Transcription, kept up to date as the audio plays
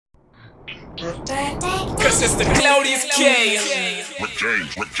Cause it's the Claudius K.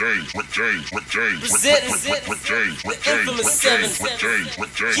 Presenting the infamous 7.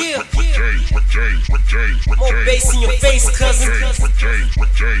 Yeah. More bass in your face, cousin.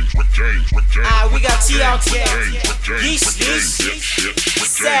 We got TLK, Yeesh,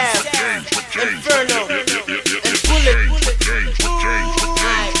 Sav, Inferno, and Bullet.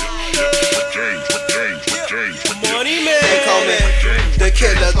 Money man. They call me the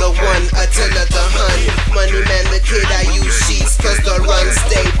killer, the one, Attila the Hun. Money man, the kid, I use sheets cause the run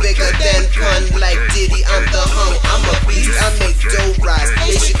stay bigger than pun. Like Diddy, I'm the hung, I'm a beast, I make dough rise.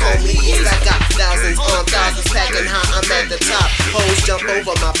 They should call me Yeast, I got thousands on thousands packing high, I'm at the top. Hoes jump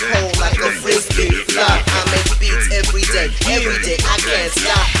over my pole like a frisbee flop. I make beats every day, I can't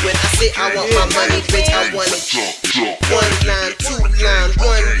stop. When I say I want my money, bitch, I want it. One line, two line,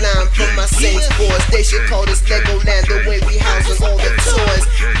 one line from my Saints boys. They should call this Legoland the way we housing all the toys.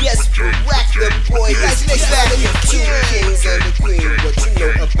 Yes, Barack the boy is back. Two kings and the queen, what you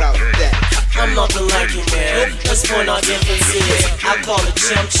know about that? I'm nothing like you, man. Let's point our differences. I call it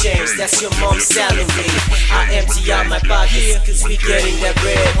chump change, that's your mom's salary. I empty out my pockets, cause we getting that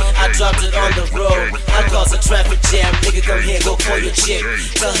bread. I dropped it on the road, I cause a traffic jam. Nigga, come here, go call your chick.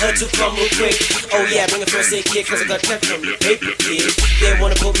 Tell her to come real quick. Oh yeah, bring a first aid kit, cause I got cut from your paper, kid. They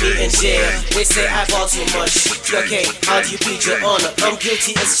wanna put me in jail, they say I bought too much. Okay, how do you plead your honor? I'm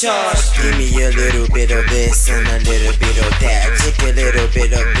guilty as charged. Give me a little bit of this and a little bit of that. Take a little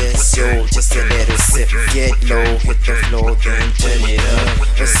bit of this, yo, just a little sip. Get low, hit the floor, then turn it up.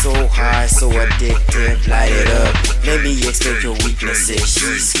 It's so high, so addictive, light it up. Let me explain your weaknesses.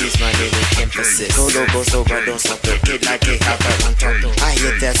 She excuse my little emphasis. Go low, go slow, but don't stop the kid like a hop right on top. I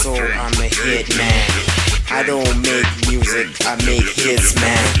hit that, so I'm a hit man. I don't make music, I make hits,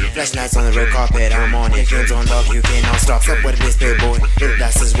 man. Flash nights on the red carpet, I'm on it. Games on lock, you cannot stop. Stop what it is, boy. Little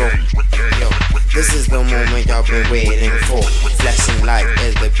glasses roll. Yo, this is the moment y'all been waiting for. Flashing light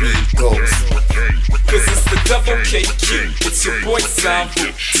as the beat goes. Cause it's the double KQ, it's your boy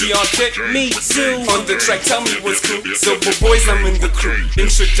Savu. TRK, Me too. on the track, tell me what's cool. So boys, I'm in the crew.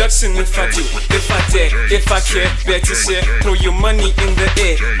 Introduction if I do, if I dare, if I care, better share. Throw your money in the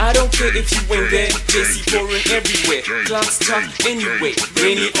air. I don't care if you ain't there. JC pouring everywhere. Clocks talk anyway.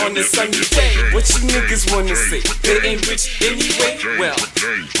 Rainy on a sunny day. What you niggas wanna say? They ain't rich anyway? Well,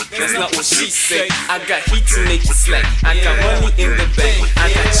 that's not what she say. I got heat to make you slack. I got money in the bank.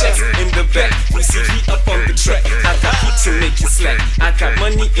 I got checks in the back. You see me up on the track. I got heat to make you slack. I got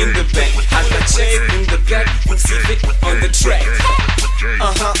money in the bank. I got checks in the back. You see it on the track.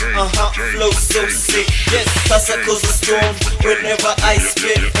 Flow so sick. Yes, Tassa cause the storm whenever I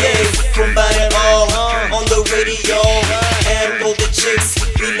spit. Yeah, combine it all on the radio. And all the chicks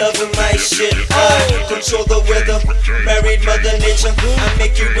be loving my shit. I control the weather, married Mother Nature. I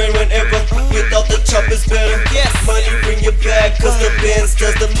make it rain whenever, without the chop is better. Money bring you back, cause the Benz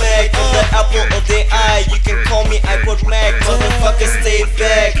does the mag. I'm the apple of their eye, you can call me iPod Mac. Motherfucker stay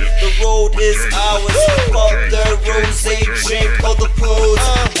back, the road is ours. Pop the rose, drink all the pose.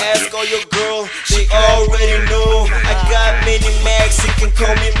 Ask all your girl, she already know. I got many Macs, you can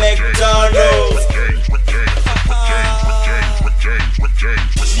call me McDonald's.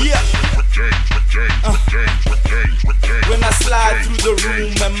 When I slide through the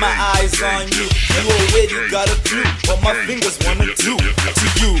room and my eyes on you, you already got a clue what my fingers wanna do to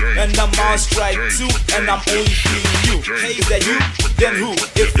you. And I'm on strike too, and I'm only feeling you. Is that you? Then who?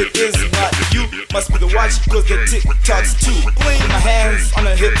 If it is not you, must be the watch, cause the tick tocks too. Put my hands on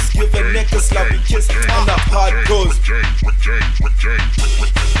her hips, give a neck a sloppy kiss, and the heart goes.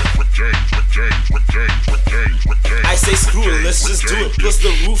 I say screw it, let's just do it. Plus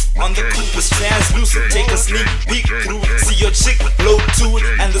the roof on the coupe is translucent. Take a sneak peek through it. See your chick blow to it,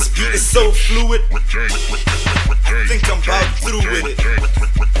 and the speed is so fluid. I think I'm about through with it.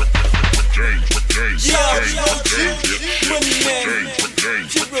 Money man,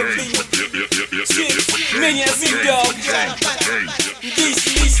 Millions and dog.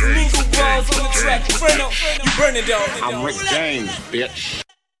 These mingle balls on the track. Inferno, you burn it down. I'm Rick James, bitch.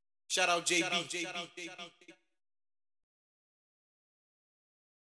 Shout out JB.